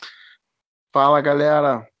Fala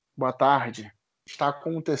galera, boa tarde. Está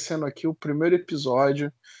acontecendo aqui o primeiro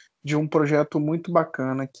episódio de um projeto muito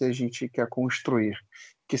bacana que a gente quer construir,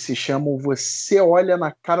 que se chama o Você Olha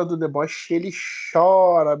na Cara do Deboche e Ele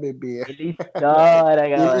Chora, bebê. Ele chora,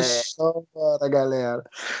 Ele galera. chora, galera.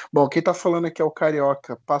 Bom, quem tá falando aqui é o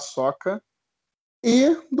Carioca Paçoca e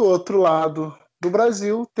do outro lado do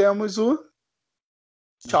Brasil temos o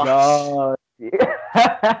Short. Jorge.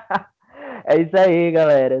 É isso aí,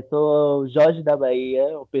 galera. Eu sou o Jorge da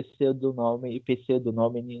Bahia, o pseudo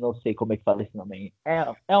nome, não sei como é que fala esse nome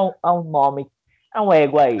aí. É um nome, é um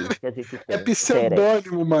ego aí que a gente É tem, interessa.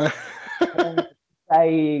 pseudônimo, mano. É isso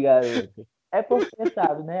aí, garoto. É porque,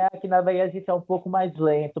 sabe, né? Aqui na Bahia a gente é um pouco mais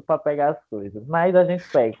lento para pegar as coisas, mas a gente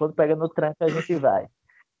pega. Quando pega no tranco, a gente vai.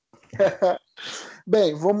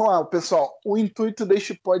 Bem, vamos lá, pessoal. O intuito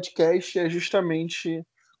deste podcast é justamente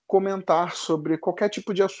comentar sobre qualquer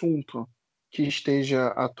tipo de assunto que esteja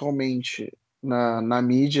atualmente na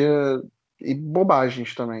mídia e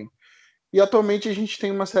bobagens também. E atualmente a gente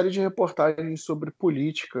tem uma série de reportagens sobre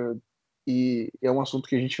política e é um assunto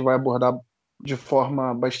que a gente vai abordar de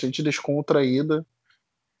forma bastante descontraída.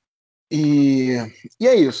 E, e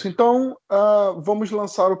é isso. Então, vamos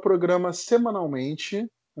lançar o programa semanalmente,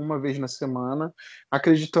 uma vez na semana.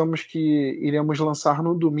 Acreditamos que iremos lançar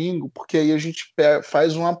no domingo, porque aí a gente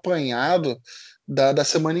faz um apanhado da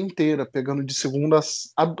semana inteira, pegando de segunda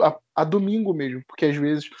a domingo mesmo, porque às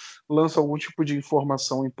vezes lança algum tipo de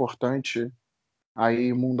informação importante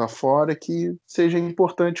aí mundo afora que seja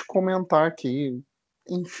importante comentar aqui.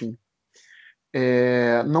 Enfim.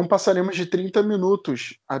 Não passaremos de 30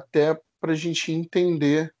 minutos até para a gente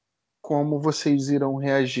entender como vocês irão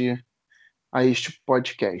reagir a este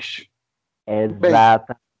podcast. Bem,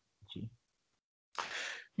 Exatamente.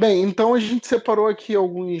 então a gente separou aqui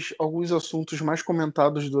alguns assuntos mais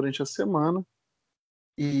comentados durante a semana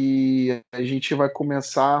e a gente vai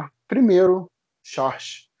começar primeiro,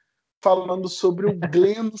 Charles, falando sobre o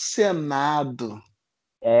Glenn no Senado.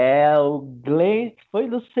 O Glenn foi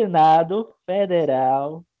no Senado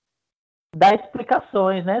Federal dar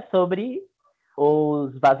explicações, né, sobre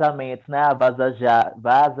os vazamentos, né, a Vaza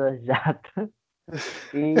Jato.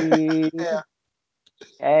 E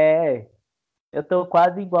é, eu tô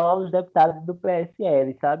quase igual aos deputados do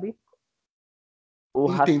PSL, sabe? O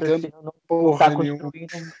Entendendo raciocínio não tá porra nenhuma.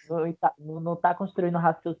 construindo, não tá construindo o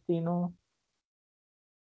raciocínio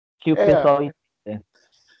que o É, pessoal entende.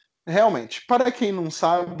 realmente, para quem não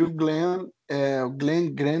sabe, o Glenn,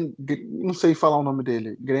 não sei falar o nome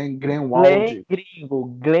dele, Greenwald.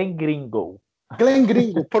 Glenn Gringo. Glenn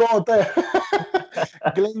Gringo, pronto, é.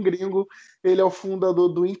 Glenn Gringo, ele é o fundador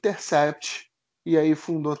do Intercept, e aí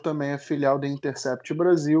fundou também a filial da Intercept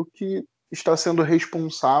Brasil, que está sendo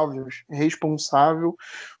responsável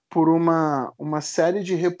por uma série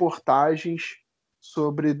de reportagens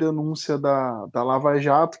sobre denúncia da Lava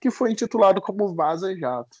Jato, que foi intitulado como Vaza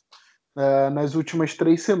Jato, nas últimas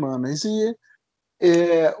 3 semanas. E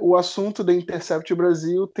o assunto da Intercept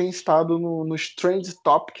Brasil tem estado nos Trend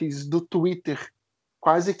Topics do Twitter,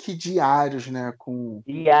 quase que diários, né? Com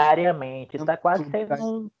Diariamente. Tá quase tudo.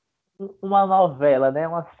 sendo uma novela, né?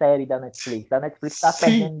 Uma série da Netflix. A Netflix tá Sim,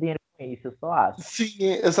 perdendo dinheiro com isso, eu só acho. sim,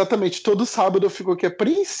 exatamente. Todo sábado eu fico aqui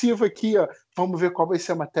apreensivo aqui, ó. Vamos ver qual vai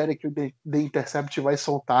ser a matéria que o The Intercept vai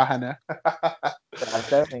soltar, né? E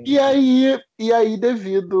Exatamente. aí, e aí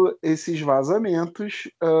devido a esses vazamentos,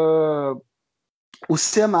 o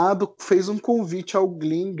Senado fez um convite ao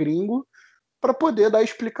Glenn Gringo para poder dar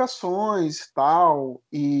explicações e tal,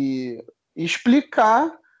 e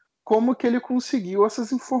explicar como que ele conseguiu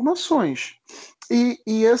essas informações.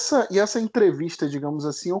 E essa entrevista, digamos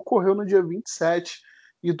assim, ocorreu no dia 27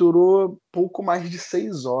 e durou pouco mais de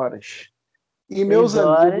 6 horas. E meus 6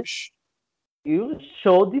 horas amigos, e um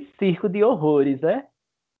show de circo de horrores, né?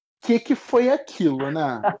 o que foi aquilo,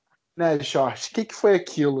 né, Jorge? O que foi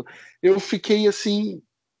aquilo? Eu fiquei assim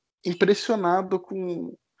impressionado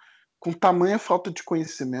com tamanha falta de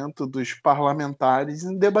conhecimento dos parlamentares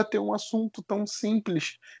em debater um assunto tão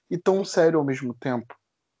simples e tão sério ao mesmo tempo.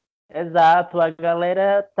 Exato, a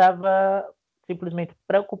galera tava simplesmente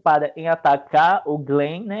preocupada em atacar o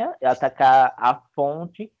Glenn, né? Atacar a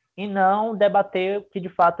fonte e não debater o que de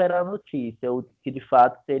fato era a notícia, o que de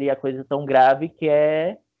fato seria a coisa tão grave que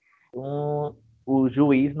é o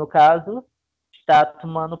juiz, no caso, está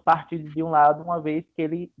tomando partido de um lado, uma vez que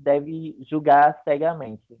ele deve julgar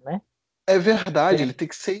cegamente, né? É verdade, ele Sem- tem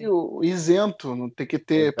que ser isento, não tem que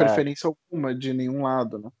ter Exato, preferência alguma de nenhum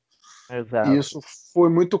lado, né? E exato. isso foi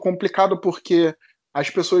muito complicado porque as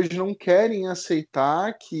pessoas não querem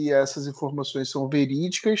aceitar que essas informações são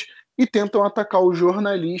verídicas e tentam atacar o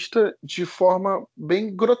jornalista de forma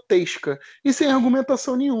bem grotesca e sem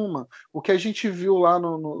argumentação nenhuma. O que a gente viu lá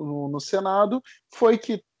no Senado foi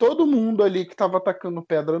que todo mundo ali que estava atacando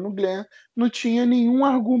pedra no Glenn não tinha nenhum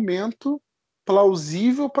argumento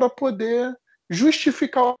plausível para poder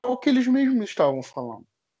justificar o que eles mesmos estavam falando.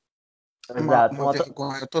 Exato. Uma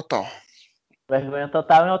vergonha total. Vergonha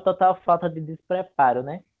total e uma total falta de despreparo,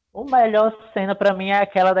 né? O melhor cena pra mim é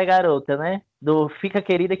aquela da garota, né? Do Fica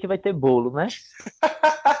Querida que vai ter bolo, né?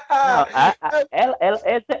 Não,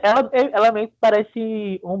 ela mesmo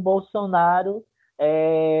parece um Bolsonaro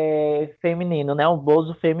feminino, né? Um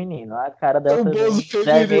Bozo feminino. A cara É dela um Bozo também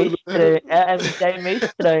já é meio feminino. estranha. Já é meio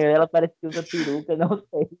estranho. Ela parece que usa peruca, não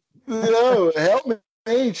sei. Não,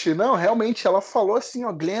 realmente, não, realmente, ela falou assim,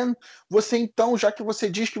 ó, Glenn, você então, já que você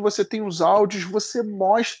diz que você tem os áudios, você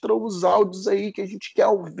mostra os áudios aí que a gente quer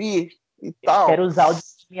ouvir e Eu tal. quero usar o de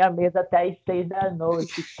minha mesa até às 6 da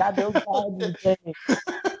noite. Cadê os áudios, gente?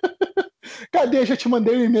 Cadê? Já te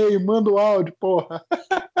mandei um e-mail, manda o áudio, porra.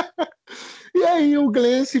 E aí o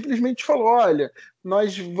Glenn simplesmente falou, olha,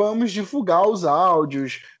 nós vamos divulgar os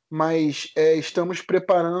áudios, mas estamos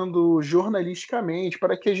preparando jornalisticamente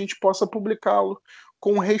para que a gente possa publicá-lo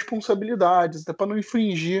com responsabilidades, até para não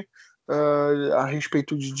infringir a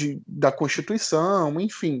respeito da Constituição,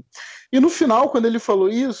 enfim. E no final, quando ele falou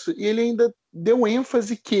isso, ele ainda deu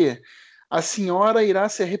ênfase que a senhora irá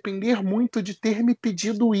se arrepender muito de ter me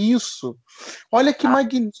pedido isso. Olha que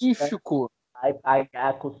magnífico! Vai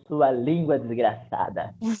pagar com sua língua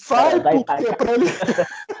desgraçada. Vai Ela vai porque pagar. para ele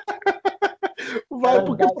vai Ela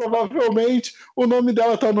porque vai, provavelmente o nome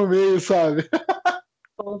dela tá no meio, sabe?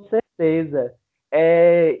 com certeza.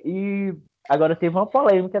 E agora teve uma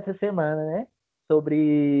polêmica essa semana, né?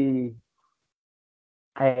 Sobre,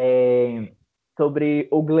 é, sobre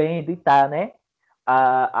o Glenn editar, né?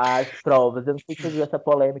 As provas. Eu não sei se você viu essa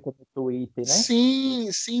polêmica no Twitter, né? Sim,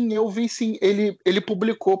 sim, eu vi sim. Ele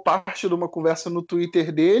publicou parte de uma conversa no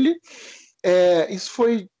Twitter dele. Isso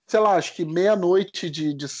foi, sei lá, acho que meia-noite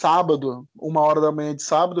de sábado, 1 hora da manhã de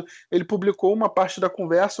sábado. Ele publicou uma parte da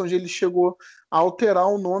conversa onde ele chegou a alterar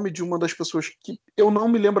o nome de uma das pessoas que eu não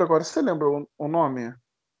me lembro agora. Você lembra o nome?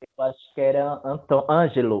 Eu acho que era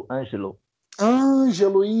Ângelo.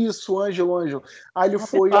 Ângelo, isso, Ângelo. Aí ele Uma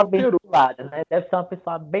foi e pessoa alterou. abençoada, né? Deve ser uma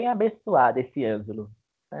pessoa bem abençoada, esse Ângelo.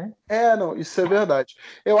 Né? Não, isso é verdade.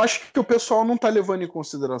 Eu acho que o pessoal não está levando em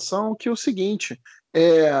consideração que é o seguinte,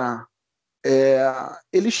 é,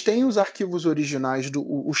 eles têm os arquivos originais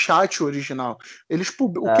o chat original. O que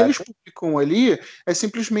eles Exato. publicam ali é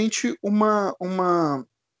simplesmente uma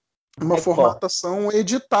Recorte. formatação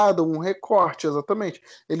editada, um recorte, exatamente.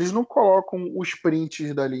 Eles não colocam os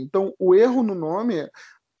prints dali. Então, o erro no nome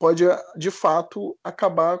pode, de fato,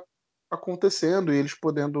 acabar acontecendo e eles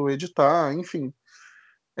podendo editar, enfim.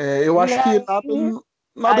 Eu E acho que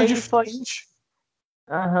nada aí foi. diferente.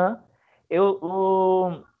 Aham.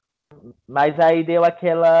 Eu, mas aí deu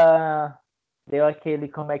aquela. Deu aquele,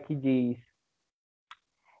 como é que diz?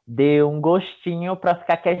 Deu um gostinho para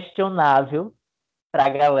ficar questionável pra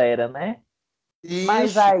galera, né?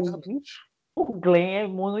 Mas Isso, aí o Glenn é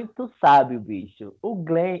muito sábio, bicho. O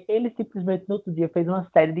Glenn, ele simplesmente no outro dia fez uma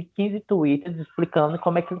série de 15 tweets explicando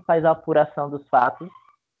como é que ele faz a apuração dos fatos.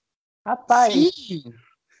 Rapaz, sim,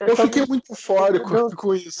 eu eu tô fiquei dentro muito eufórico do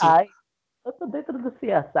com isso. CSI. Eu tô dentro do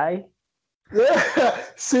CSI.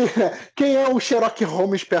 Sim, quem é o Sherlock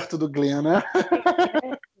Holmes perto do Glenn, né?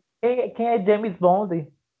 Quem é James Bond?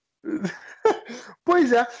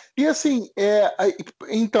 Pois é, e assim,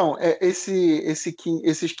 então,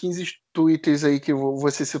 esses 15 tweets aí que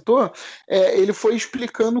você citou, ele foi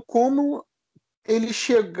explicando como eles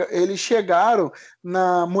chegaram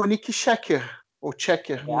na Monique Checker, ou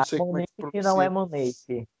Checker, É não a sei como é que Monique se que não é pronuncia.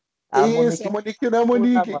 Monique. A Isso, Monique a que Monique não é a usa a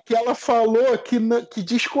Monique, mão. que ela falou que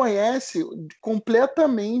desconhece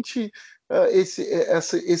completamente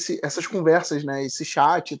essas conversas, né? Esse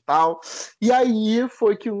chat e tal. E aí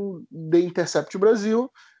foi que o The Intercept Brasil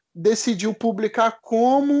decidiu publicar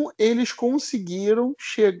como eles conseguiram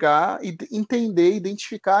chegar e entender,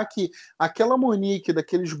 identificar que aquela Monique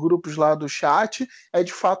daqueles grupos lá do chat é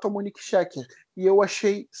de fato a Monique Schecker. E eu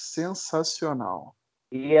achei sensacional.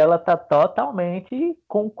 E ela tá totalmente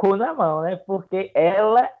com o cu na mão, né? Porque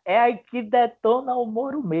ela é a que detona o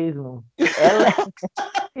Moro mesmo. Ela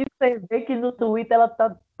e você vê que no Twitter ela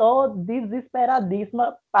tá toda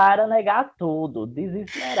desesperadíssima para negar tudo.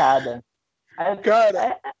 Desesperada. Cara,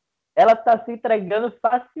 É- Ela tá se entregando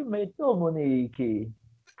facilmente, ô Monique.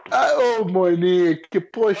 ô Monique, Eu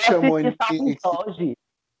poxa, assisti Monique, hoje.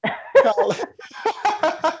 cala...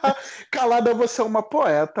 calada você é uma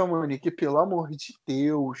poeta, Monique, pelo amor de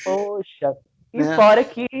Deus. Poxa. E né? fora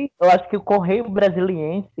que eu acho que o Correio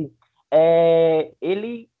Brasiliense,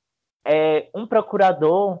 ele, um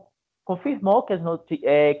procurador confirmou que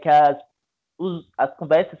as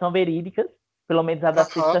conversas são verídicas, pelo menos a da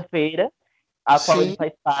Aham, sexta-feira, a qual ele sim,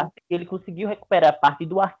 faz parte, ele conseguiu recuperar parte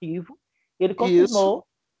do arquivo, ele isso. confirmou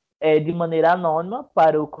de maneira anônima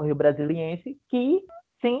para o Correio Brasiliense que,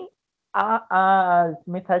 sim, as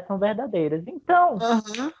mensagens são verdadeiras. Então,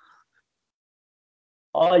 Aham.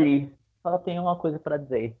 olhe, só tenho uma coisa para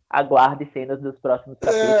dizer. Aguarde cenas dos próximos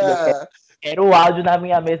capítulos. Eu É, quero o áudio na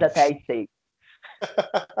minha mesa até às 6.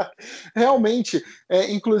 realmente,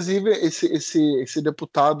 inclusive, esse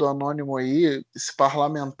deputado anônimo aí, esse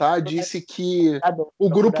parlamentar, disse que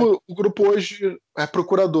Procurador. o grupo hoje é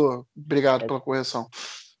procurador, obrigado pela correção,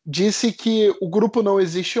 disse que o grupo não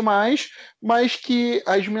existe mais, mas que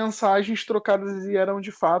as mensagens trocadas eram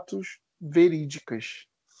de fatos verídicas.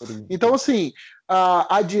 Então, assim,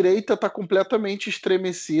 a direita está completamente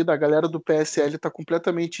estremecida, a galera do PSL está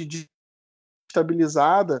completamente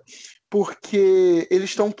estabilizada, porque eles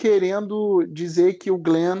estão querendo dizer que o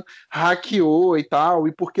Glenn hackeou e tal,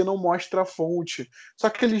 e porque não mostra a fonte. Só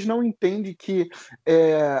que eles não entendem que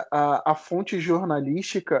a fonte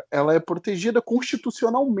jornalística ela é protegida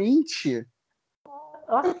constitucionalmente.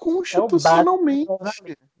 Eu acho É que é o básico do constitucionalmente.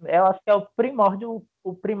 jornalismo. Eu acho que é o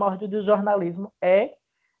primórdio do jornalismo é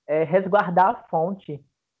resguardar a fonte.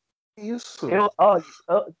 Isso. Olha,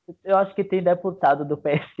 eu acho que tem deputado do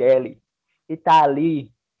PSL que está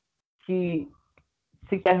ali que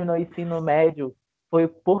se terminou o ensino médio foi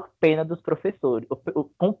por pena dos professores,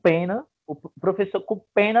 com pena, o professor com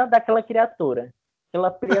pena daquela criatura.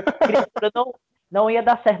 Aquela criatura não ia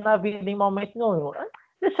dar certo na vida em momento nenhum.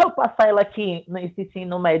 Deixa eu passar ela aqui nesse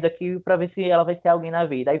ensino médio aqui para ver se ela vai ser alguém na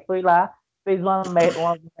vida. Aí foi lá, fez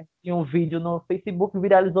um vídeo no Facebook,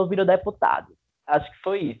 viralizou, virou deputado. Acho que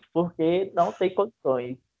foi isso, porque não tem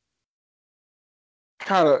condições.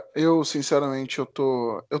 Cara, eu sinceramente eu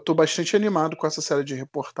tô bastante animado com essa série de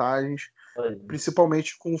reportagens,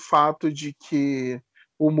 principalmente com o fato de que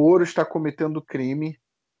o Moro está cometendo crime.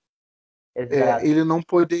 Exato. Ele não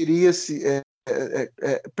poderia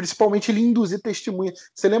principalmente ele induzir testemunha.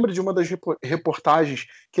 Você lembra de uma das reportagens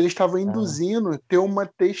que ele estava Ah. induzindo ter uma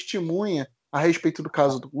testemunha a respeito do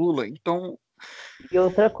caso do Lula? Então, E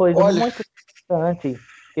outra coisa olha, muito importante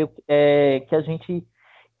que a gente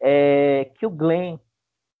que o Glenn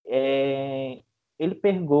ele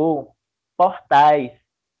pegou portais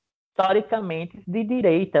historicamente de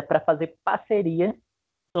direita para fazer parceria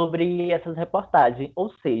sobre essas reportagens,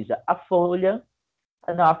 ou seja, a Folha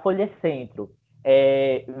Centro,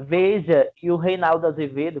 Veja e o Reinaldo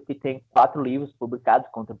Azevedo, que tem 4 livros publicados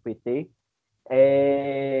contra o PT,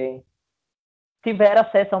 tiveram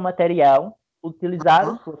acesso ao material,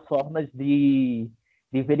 utilizaram suas formas de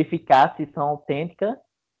verificar se são autênticas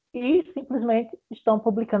e simplesmente estão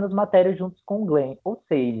publicando as matérias juntos com o Glenn. Ou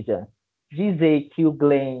seja, dizer que o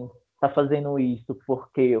Glenn está fazendo isso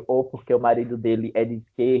porque o marido dele é de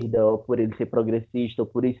esquerda, ou por ele ser progressista, ou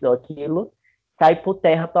por isso ou aquilo, cai por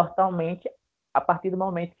terra totalmente a partir do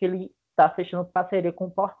momento que ele está fechando parceria com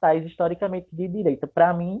portais historicamente de direita.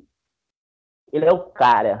 Para mim, ele é o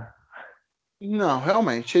cara. não,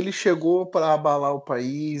 realmente, ele chegou para abalar o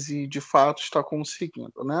país e de fato está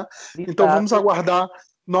conseguindo, né? De Então vamos fato, aguardar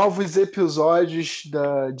novos episódios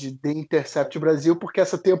de The Intercept Brasil, porque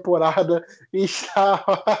essa temporada está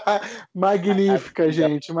magnífica,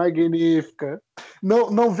 gente, magnífica.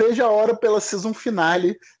 Não vejo a hora pela season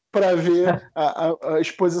finale para ver a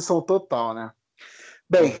exposição total, né?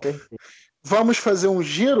 com Bem, certeza. vamos fazer um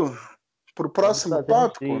giro para o Vamos próximo fazer um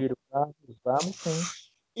tópico? giro. Vamos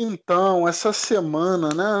sim. Então, essa semana,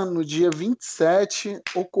 né, no dia 27,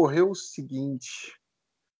 ocorreu o seguinte: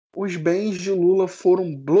 os bens de Lula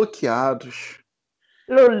foram bloqueados.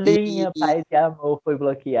 E, Lulinha, paz e amor, foi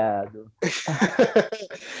bloqueado.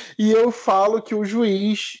 e eu falo que o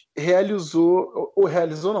juiz realizou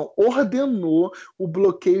não, ordenou o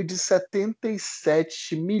bloqueio de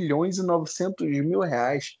 77 milhões e 900 mil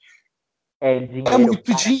reais. É É dinheiro muito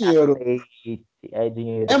para dinheiro, cacete. É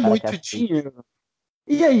dinheiro é para muito cacete. dinheiro.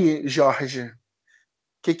 E aí, Jorge?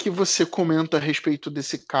 O que você comenta a respeito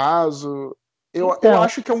desse caso? Eu Então,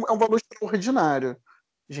 acho que é um valor extraordinário.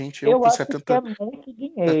 Gente, eu eu com acho que é 70, muito 70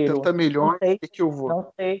 dinheiro. Não milhões, o sei, que que eu vou?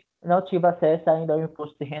 não sei, não tive acesso ainda ao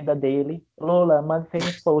imposto de renda dele. Lula, manda seu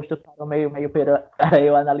imposto para o meio para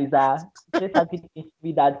eu analisar. Você sabe que tem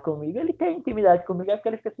intimidade comigo. Ele tem intimidade comigo, é porque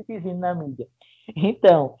ele fica se fingindo na mídia.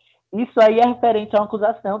 Então, isso aí é referente a uma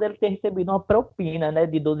acusação dele ter recebido uma propina, né,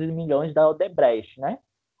 de 12 milhões da Odebrecht, né?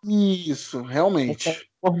 Isso, realmente.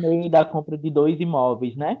 Por meio da compra de 2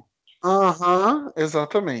 imóveis, né? Aham,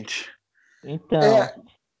 exatamente. Então, É,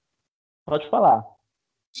 pode falar.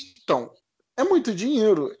 então, é muito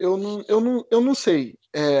dinheiro. Eu não sei.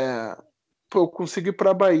 Pô, eu consigo ir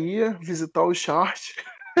para Bahia, visitar o Chart.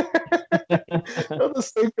 Eu não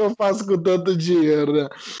sei o que eu faço com tanto dinheiro, né?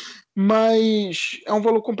 Mas é um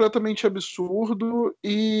valor completamente absurdo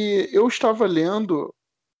e eu estava lendo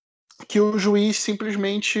que o juiz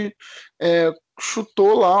simplesmente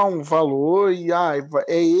chutou lá um valor e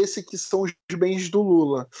é esse que são os bens do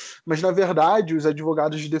Lula. Mas na verdade, os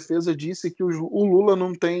advogados de defesa disseram que o Lula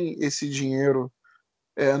não tem esse dinheiro,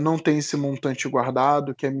 não tem esse montante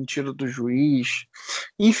guardado, que é mentira do juiz.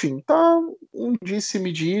 Enfim, tá um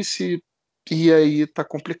disse-me disse e aí tá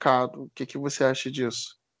complicado. O que que você acha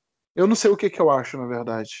disso? Eu não sei o que que eu acho, na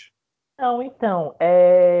verdade. Não, então,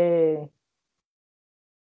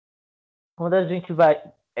 quando a gente vai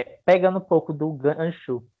pegando um pouco do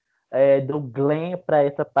gancho do Glenn para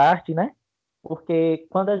essa parte, né? Porque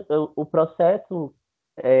quando o processo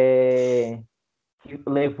é, que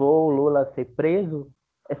levou o Lula a ser preso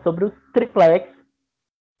é sobre o triplex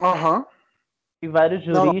Aham. e vários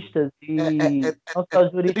Não, não. juristas, É, é, e é, não é só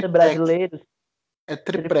juristas triprec. brasileiros, É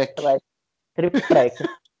triprec. triplex,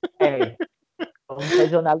 triplex, vamos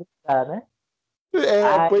regionalizar, né?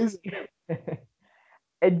 Aí, Pois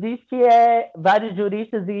é. diz que vários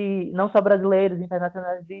juristas, e não só brasileiros,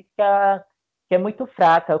 internacionais, diz que é muito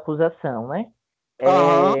fraca a acusação, né?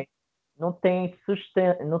 Aham, É, não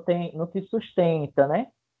se sustenta, né?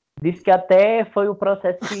 Diz que até foi o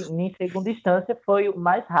processo que, em segunda instância, foi o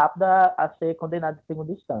mais rápido a ser condenado em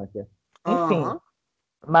segunda instância. Enfim, aham,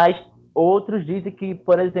 mas outros dizem que,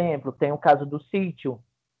 por exemplo, tem o caso do sítio,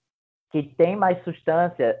 que tem mais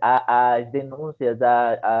substância, as denúncias,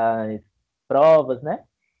 as provas, né?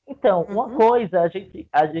 Então, uma uhum. coisa a gente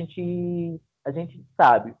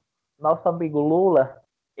sabe, nosso amigo Lula,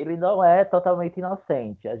 ele não é totalmente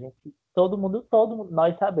inocente. Todo mundo,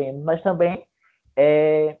 nós sabemos, mas também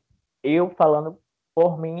é, eu falando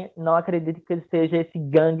por mim, não acredito que ele seja esse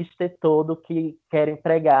gangster todo que querem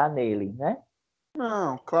pregar nele, né?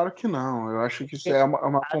 Não, claro que não. Eu acho que isso é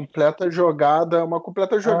uma completa jogada, uma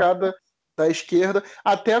completa Ah, jogada da esquerda.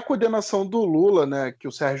 Até a condenação do Lula, né, que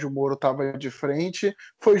o Sérgio Moro estava de frente,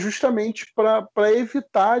 foi justamente para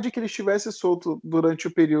evitar de que ele estivesse solto durante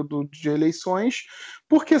o período de eleições,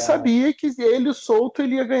 porque sabia que ele solto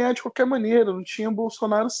ele ia ganhar de qualquer maneira, não tinha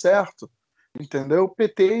Bolsonaro certo. Entendeu? O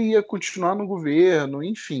PT ia continuar no governo,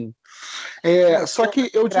 enfim. Só eu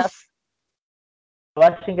que eu de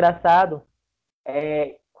acho engraçado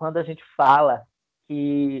quando a gente fala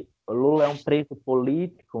que o Lula é um preso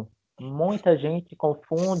político, muita gente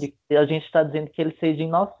confunde e a gente está dizendo que ele seja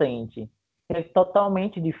inocente. É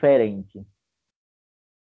totalmente diferente.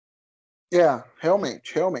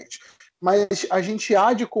 realmente, realmente. Mas a gente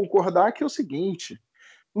há de concordar que é o seguinte: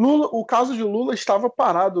 o caso de Lula estava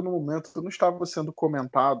parado no momento, não estava sendo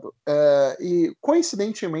comentado. E,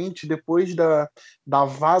 coincidentemente, depois da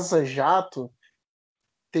Vaza Jato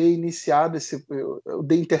ter iniciado o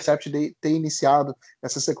The Intercept ter iniciado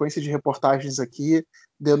essa sequência de reportagens aqui,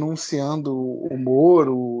 denunciando o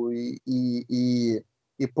Moro e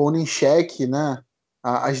pondo em xeque, né,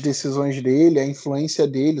 as decisões dele, a influência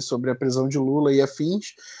dele sobre a prisão de Lula e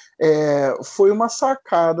afins, foi uma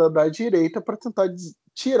sacada da direita para tentar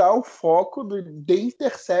tirar o foco do The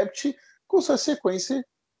Intercept com sua sequência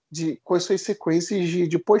com as suas sequências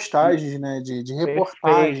de postagens, né, de Perfeita,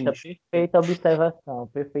 reportagens. perfeita observação,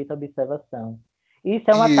 perfeita observação.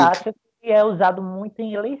 Isso é uma E tática que é usado muito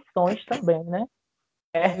em eleições também, né?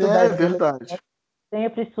 Perto é das verdade. eleições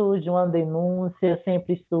sempre surge uma denúncia,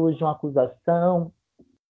 sempre surge uma acusação,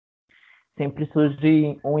 sempre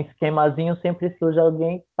surge um esquemazinho, sempre surge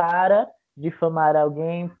alguém para difamar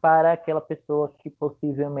alguém, para aquela pessoa que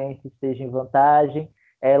possivelmente esteja em vantagem,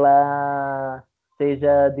 ela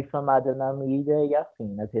seja difamada na mídia e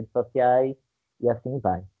assim, nas redes sociais, e assim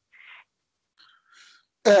vai.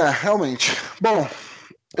 Realmente. Bom,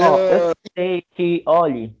 Ó, eu sei que,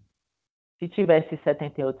 olhe, se tivesse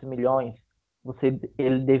 78 milhões,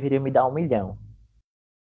 ele deveria me dar 1 milhão,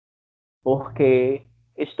 porque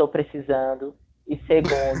estou precisando. E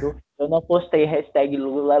segundo, eu não postei hashtag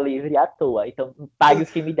Lula livre à toa. Então, pague o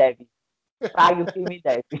que me deve. Pague o que me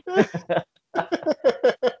deve.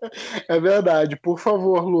 é verdade. Por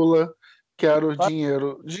favor, Lula, quero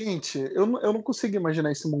dinheiro. Gente, eu não consigo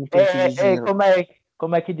imaginar esse montante de dinheiro.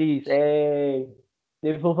 Como é que diz?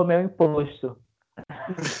 Devolva meu imposto.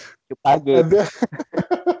 Eu É, paguei. ver-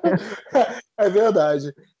 é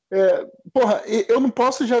verdade. Porra, eu não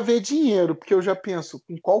posso já ver dinheiro, porque eu já penso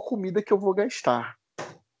com qual comida que eu vou gastar,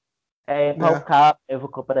 Qual né? carro eu vou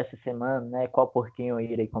comprar essa semana, né? Qual porquinho eu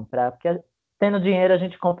irei comprar? Porque tendo dinheiro a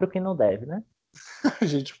gente compra o que não deve, né? A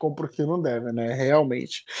gente compra o que não deve, né?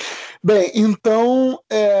 Realmente. Bem, então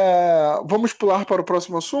vamos pular para o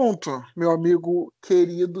próximo assunto, meu amigo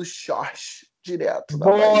querido Jorge, direto da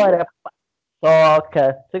Bahia. Bora,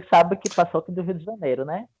 paçoca. Você sabe que paçoca é do Rio de Janeiro,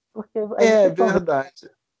 né? Porque a É gente só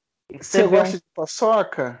verdade. você Você vê um gosta de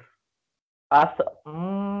paçoca? É só,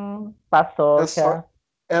 paçoca,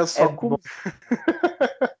 é é só bom, comer.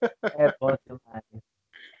 é bom demais.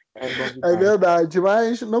 É bom É demais. verdade,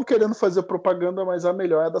 mas não querendo fazer propaganda, mas a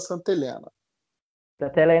melhor é da Santa Helena.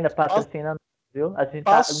 Até ainda Pa- patrocina, viu? A gente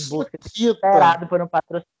tá em busca Paçoquita, desesperado por um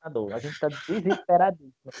patrocinador. A gente tá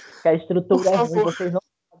desesperadíssimo. Porque a por estrutura é ruim, favor. vocês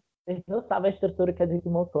não sabem a estrutura que a gente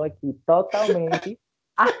montou aqui. Totalmente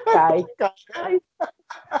arcaica. Mas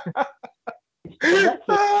estamos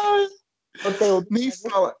aqui. Ai, Conteúdo nem pra você.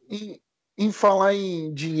 fala. Em falar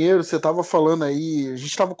em dinheiro, você estava falando aí, a gente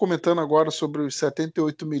estava comentando agora sobre os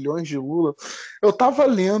 78 milhões de Lula. Eu estava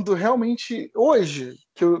lendo realmente hoje,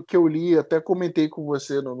 que eu li, até comentei com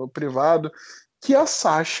você no privado, que a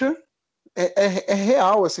Sasha é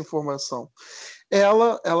real essa informação.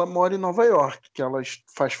 Ela mora em Nova York, que ela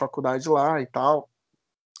faz faculdade lá e tal,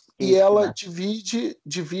 e ela Riquíssima.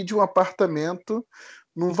 divide um apartamento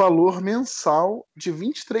num valor mensal de R$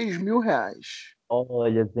 23.000.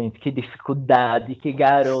 Olha, gente, que dificuldade, que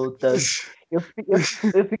garotas. Eu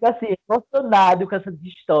fico assim, emocionado com essas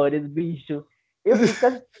histórias, bicho. Eu fico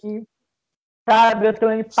assim, sabe? Eu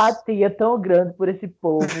tenho uma empatia tão grande por esse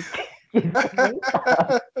povo que você nem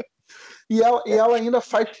sabe. E ela ainda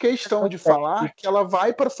faz questão de falar que ela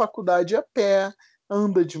vai para a faculdade a pé,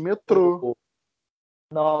 anda de metrô.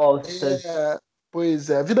 Nossa, É, pois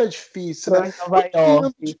é, vida difícil, né? entrou em Nova Eu também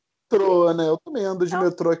ando de York. metrô, né? Eu também ando de É uma,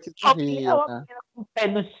 metrô aqui no é Rio, uma né? menina com o pé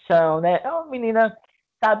no chão, né? É uma menina,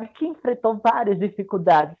 sabe, que enfrentou várias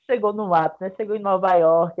dificuldades. Chegou no ato, né? Chegou em Nova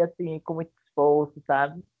York, assim, com muito esforço,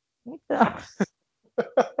 sabe? Então,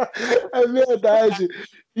 É verdade. essa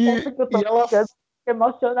E, que eu tô e ela, ficando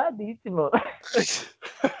emocionadíssimo.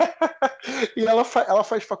 ela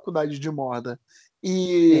faz faculdade de moda.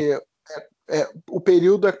 E o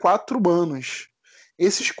período é 4 anos.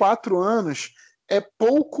 Esses 4 anos é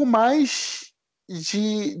pouco mais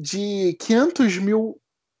de R$ 500.000.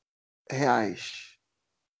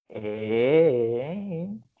 É,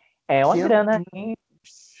 é uma 500 grana, mil hein?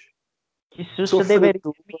 Que Xuxa deveria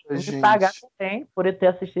sofredora, me pagar gente. também por eu ter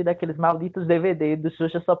assistido aqueles malditos DVD do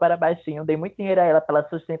Xuxa só para baixinho. Dei muito dinheiro a ela para ela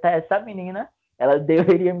sustentar essa menina. Ela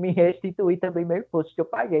deveria me restituir também meu imposto que eu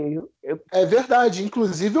paguei, viu? É verdade.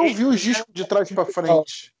 Inclusive, eu vi os discos de trás para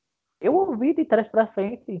frente. Eu ouvi de trás para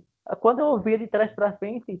frente. Quando eu ouvia de trás para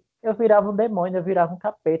frente, eu virava um demônio, eu virava um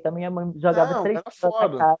capeta. Minha mãe jogava Não, três era na minha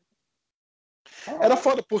foda. cara. Era É,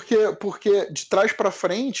 foda porque de trás para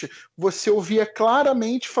frente você ouvia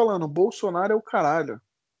claramente falando: Bolsonaro é o caralho.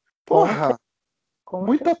 com, Porra, com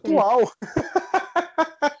muito certeza. atual.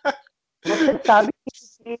 Você sabe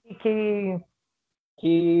que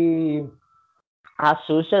a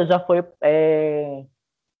Xuxa já foi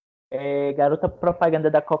garota propaganda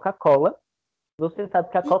da Coca-Cola. Você sabe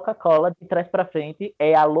que a Coca-Cola, de trás para frente,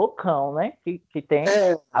 é a Loucão, né? Que tem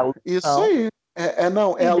É, a isso Loucão. aí.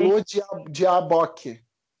 Não, é E vem, alô Diaboque.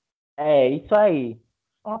 isso aí.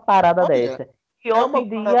 Uma parada Olha, dessa. E é hoje uma em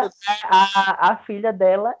dia, parada. a filha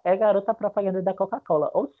dela é garota propaganda da Coca-Cola.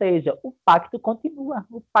 Ou seja, o pacto continua.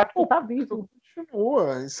 O pacto O está pacto vivo.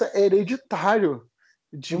 continua. Isso é hereditário.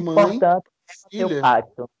 De O mãe importante para é manter o filha.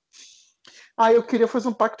 pacto. Ah, eu queria fazer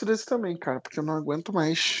um pacto desse também, cara, porque eu não aguento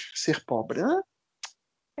mais ser pobre, né?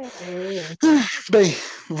 É, Bem,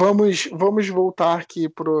 vamos voltar aqui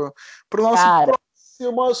pro nosso cara,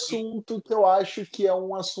 próximo assunto, que eu acho que é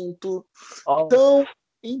um assunto ó, tão meu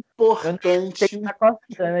nariz chega importante. tá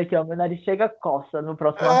coçando aqui, ó. Meu nariz chega coça no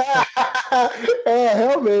próximo assunto.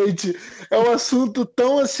 Realmente. É um assunto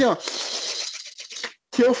tão assim, ó,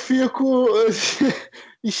 que eu fico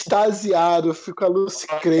extasiado, eu fico a lucy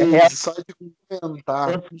É crazy só de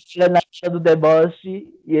comentar. você chega na hora do deboche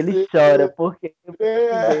e ele chora, porque eu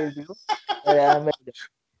É, precisei, viu? É a melhor.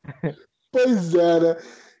 pois era.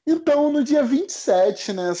 Então, no dia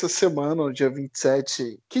 27, né, essa semana, no dia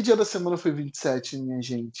 27. Que dia da semana foi 27, minha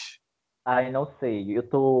gente? Ai, não sei. Eu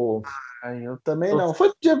tô. Ai, eu também tô não. Foi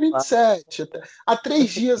no dia 27, há eu 3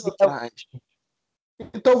 dias sei que é atrás.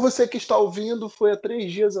 Então, você que está ouvindo, foi há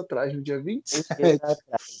 3 dias atrás, no dia vinte e 3 dias sete.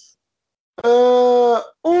 atrás.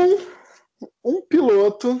 Ah, um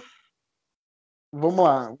piloto. Vamos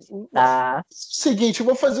lá. Tá? Seguinte, eu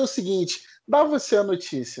vou fazer o seguinte: dá você a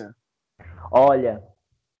notícia. Olha,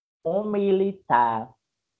 um militar,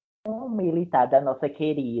 um militar da nossa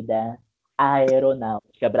querida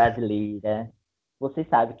aeronáutica brasileira, Você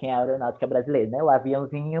sabe quem é a aeronáutica brasileira, né? O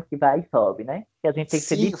aviãozinho que vai e sobe, né? Que a gente tem que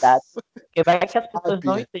ser Sim, ditado, porque vai que as pessoas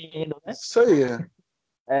não sabe. entendam, né? Isso aí.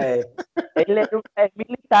 É, ele é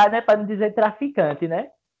militar, né? Para não dizer traficante, né?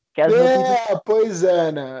 Que as notícias Pois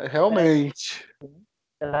é, né? Realmente.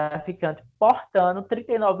 traficante portando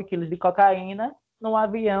 39 quilos de cocaína num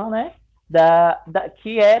avião, né?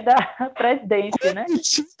 Que é da presidência, né?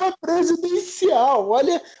 Comitiva presidencial.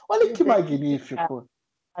 Olha que Presidencial. magnífico.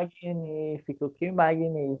 Magnífico, que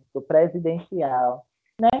magnífico, presidencial,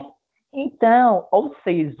 né? Então, ou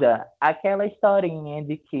seja, aquela historinha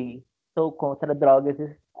de que sou contra drogas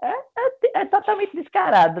é totalmente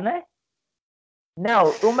descarado, né? Não,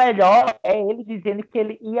 o melhor é ele dizendo que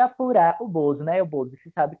ele ia apurar o Bozo, né? O Bozo, você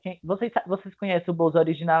sabe quem? Vocês conhecem o Bozo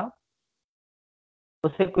original?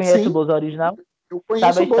 Você conhece o Sim, Bozo original? eu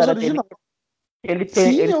Sabe conheço a o Bozo história dele? original. Ele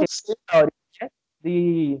tem, Sim, ele eu tem sei. história, né?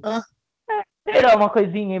 De Ah, tirar uma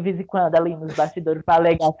coisinha de vez em quando ali nos bastidores para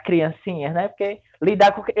alegar as criancinhas, né? Porque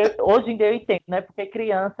lidar com. Hoje em dia eu entendo, né? Porque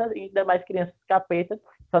criança, ainda mais crianças capetas,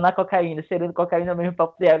 só na cocaína, cheirando cocaína mesmo para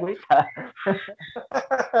poder aguentar.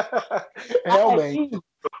 realmente.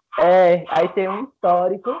 Aí tem um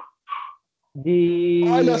histórico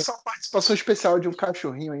Olha de. só a participação especial de um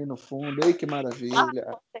cachorrinho aí no fundo. Ei, que maravilha.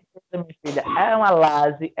 Com certeza, minha filha. É uma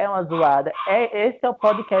laje, é uma zoada. Esse é o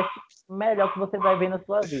podcast melhor que você vai ver na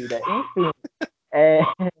sua vida. Enfim, é,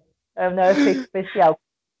 é um efeito especial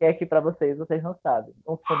que é aqui para vocês não sabem.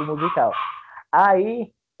 Um fundo musical.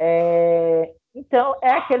 Aí, então,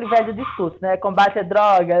 é aquele velho discurso, né? Combate a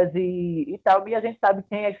drogas e tal. E a gente sabe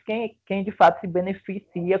quem de fato se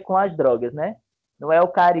beneficia com as drogas, né? Não é o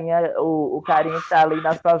carinha que tá ali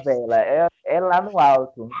na favela, é lá no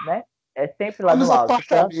alto, né? É sempre É lá nos no alto.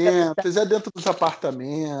 Tanto que apartamentos, é dentro dos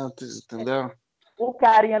apartamentos, entendeu? o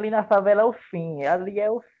carinha ali na favela é o fim, ali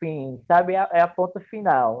é o fim, sabe? É a ponta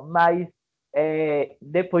final. Mas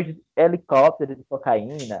depois de helicóptero de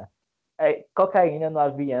cocaína, cocaína no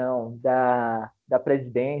avião da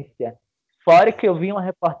presidência. Fora que eu vi uma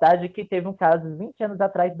reportagem que teve um caso 20 anos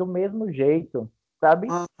atrás do mesmo jeito, sabe?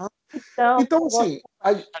 Aham. Então, Então, assim,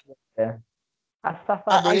 é, a as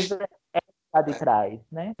safadeza está de trás,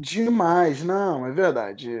 né? demais, não, é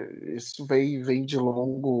verdade. Isso vem de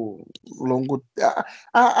longo.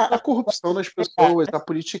 A corrupção das pessoas, a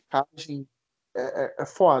politicagem é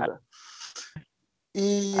foda.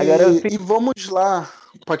 Agora E vamos lá,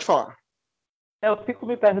 pode falar. eu fico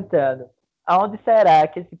me perguntando, aonde será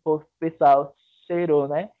que esse pessoal cheirou,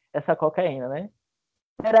 né? Essa cocaína, né?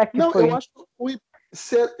 Será que Não, eu foi acho que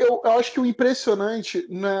eu acho que o impressionante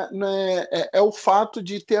não é o fato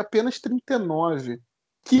de ter apenas 39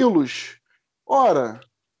 quilos. Ora,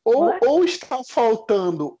 não ou, é? ou está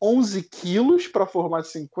faltando 11 quilos para formar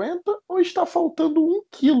 50, ou está faltando 1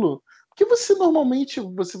 quilo. Porque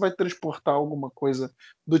você vai transportar alguma coisa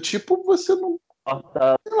do tipo, você não,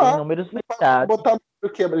 Nossa, sei em lá, números não vai fechados. botar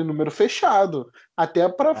em número fechado, até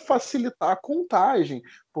para facilitar a contagem,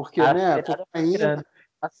 porque, A né, cidade é muito cocaína, grande.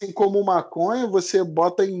 assim como maconha, você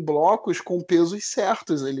bota em blocos com pesos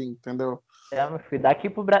certos ali, entendeu? Meu filho, daqui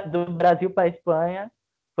do Brasil para a Espanha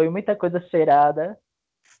foi muita coisa cheirada.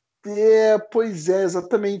 Pois é,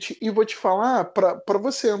 exatamente. E vou te falar, para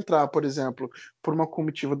você entrar, por exemplo, por uma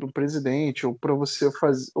comitiva do presidente, ou para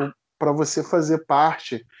você fazer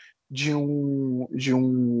parte de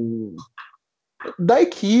um da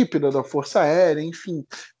equipe da Força Aérea, enfim,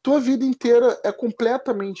 tua vida inteira é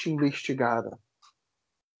completamente investigada.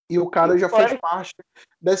 E o E cara já faz fora parte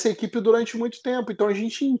dessa equipe durante muito tempo. Então a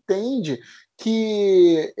gente entende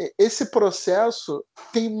que esse processo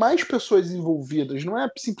tem mais pessoas envolvidas, não é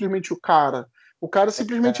simplesmente o cara. O cara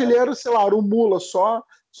simplesmente ele era, sei lá, era um mula só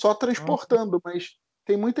transportando, mas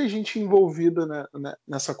tem muita gente envolvida,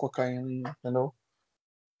 nessa cocaína, entendeu?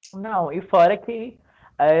 não, e fora que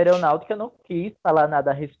a aeronáutica não quis falar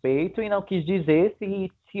nada a respeito e não quis dizer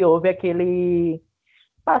se houve aquele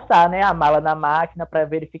passar, né, a mala na máquina para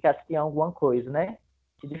verificar se tinha alguma coisa, né?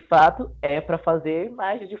 Que de fato é para fazer,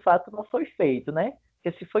 mas de fato não foi feito, né?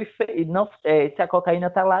 Porque se foi feito, não, se a cocaína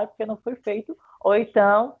está lá é porque não foi feito, ou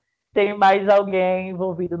então tem mais alguém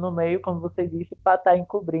envolvido no meio, como você disse, para estar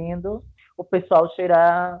encobrindo o pessoal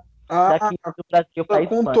cheirar Ah, daqui do Brasil para a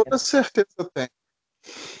com Espanha. toda certeza tem.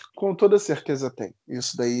 Com toda certeza tem.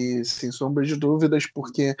 Isso daí, sem sombra de dúvidas,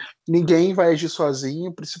 porque ninguém vai agir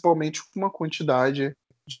sozinho, principalmente com uma quantidade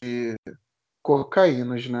de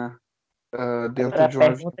cocaínas, né? Dentro Agora a de um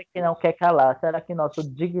avião. pergunta que não quer calar, será que nosso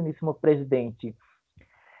digníssimo presidente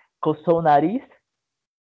coçou o nariz?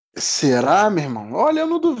 Será, meu irmão? Olha, eu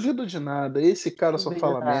não duvido de nada. Esse cara Não só duvido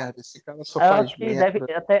fala nada. merda, esse cara só Eu faz acho que deve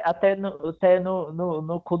merda. até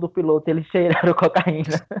no cu do piloto eles cheiraram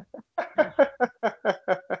cocaína.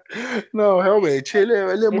 Não, realmente, ele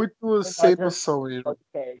é Esse muito foi sem mais noção mesmo.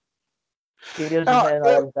 podcast. Queria os Ah, eu,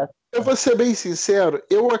 menores da eu vou ser bem sincero,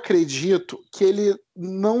 eu acredito que ele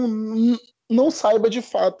não saiba de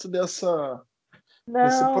fato desse Não,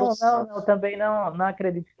 não, processo. não, também não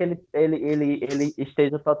acredito que ele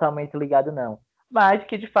esteja totalmente ligado, não. Mas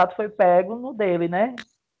que de fato foi pego no dele, né?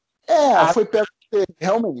 É, Ah, foi perto dele,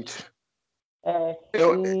 realmente. é,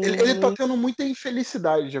 Ele tá e tendo muita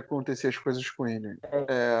infelicidade de acontecer as coisas com ele.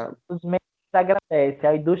 É, os memes agradecem,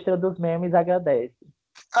 a indústria dos memes agradece.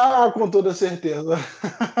 com toda certeza.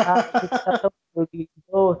 Ah, isso tá tão doido.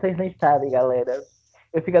 Oh, vocês nem sabem, galera.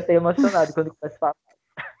 Eu fico até emocionado quando começo a falar.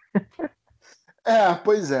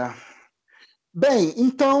 Pois é. Bem,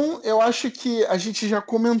 então eu acho que a gente já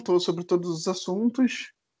comentou sobre todos os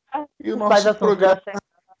assuntos Ah, e o os pais nosso assuntos programa. da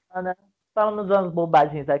semana. Falamos umas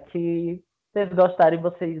bobagens aqui. Se vocês gostarem,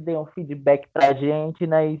 vocês deem um feedback pra gente,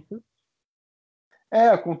 não é isso?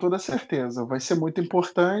 Com toda certeza. Vai ser muito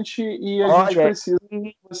importante e a gente Olha, precisa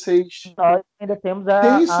e que vocês nós ainda temos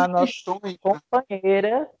deem a nossa sugestões,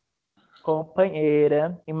 né?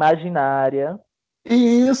 companheira imaginária.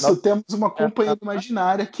 E Nossa, isso, temos uma companheira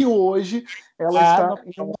imaginária que hoje ela lá está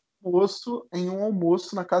no... em um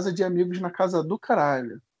almoço na casa de amigos na casa do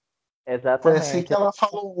caralho. Foi assim que Exatamente. ela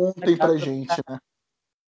falou Na ontem casa pra do gente, né?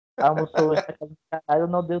 almoçou hoje na casa do caralho,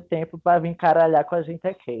 não deu tempo para vir caralhar com a gente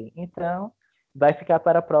aqui. Então, vai ficar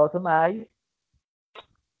para a próxima, mas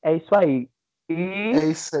é isso aí. É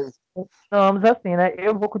E isso aí. vamos assim, né?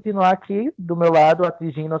 Eu vou continuar aqui do meu lado,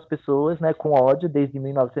 atingindo as pessoas, né, com ódio desde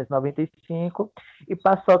 1995. E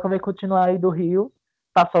Paçoca vai continuar aí do Rio,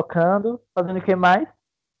 paçocando, fazendo o que mais?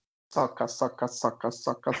 Soca, soca, soca,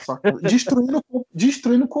 soca, soca.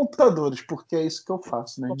 Destruindo computadores, porque é isso que eu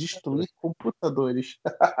faço, né? Destruir computadores.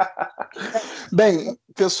 Bem,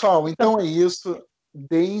 pessoal, então é isso.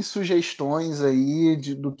 Deem sugestões aí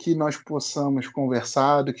do que nós possamos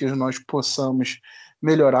conversar, do que nós possamos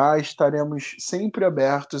melhorar. Estaremos sempre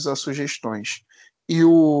abertos a sugestões.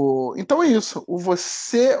 Então é isso.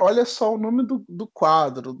 Olha só o nome do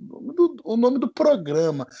quadro, o nome do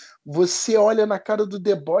programa. Você olha na cara do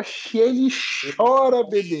deboche e ele chora,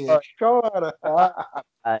 bebê, chora.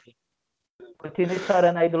 Ai, continue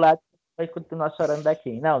chorando aí do lado, vai continuar chorando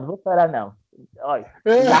daqui. Não, não vou chorar, não. Olha,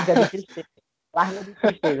 larga de tristeza. Larga de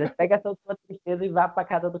tristeza. Pega essa sua tristeza e vá pra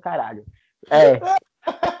casa do caralho. É.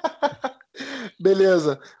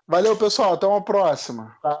 Beleza. Valeu, pessoal. Até uma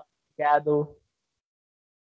próxima. Obrigado.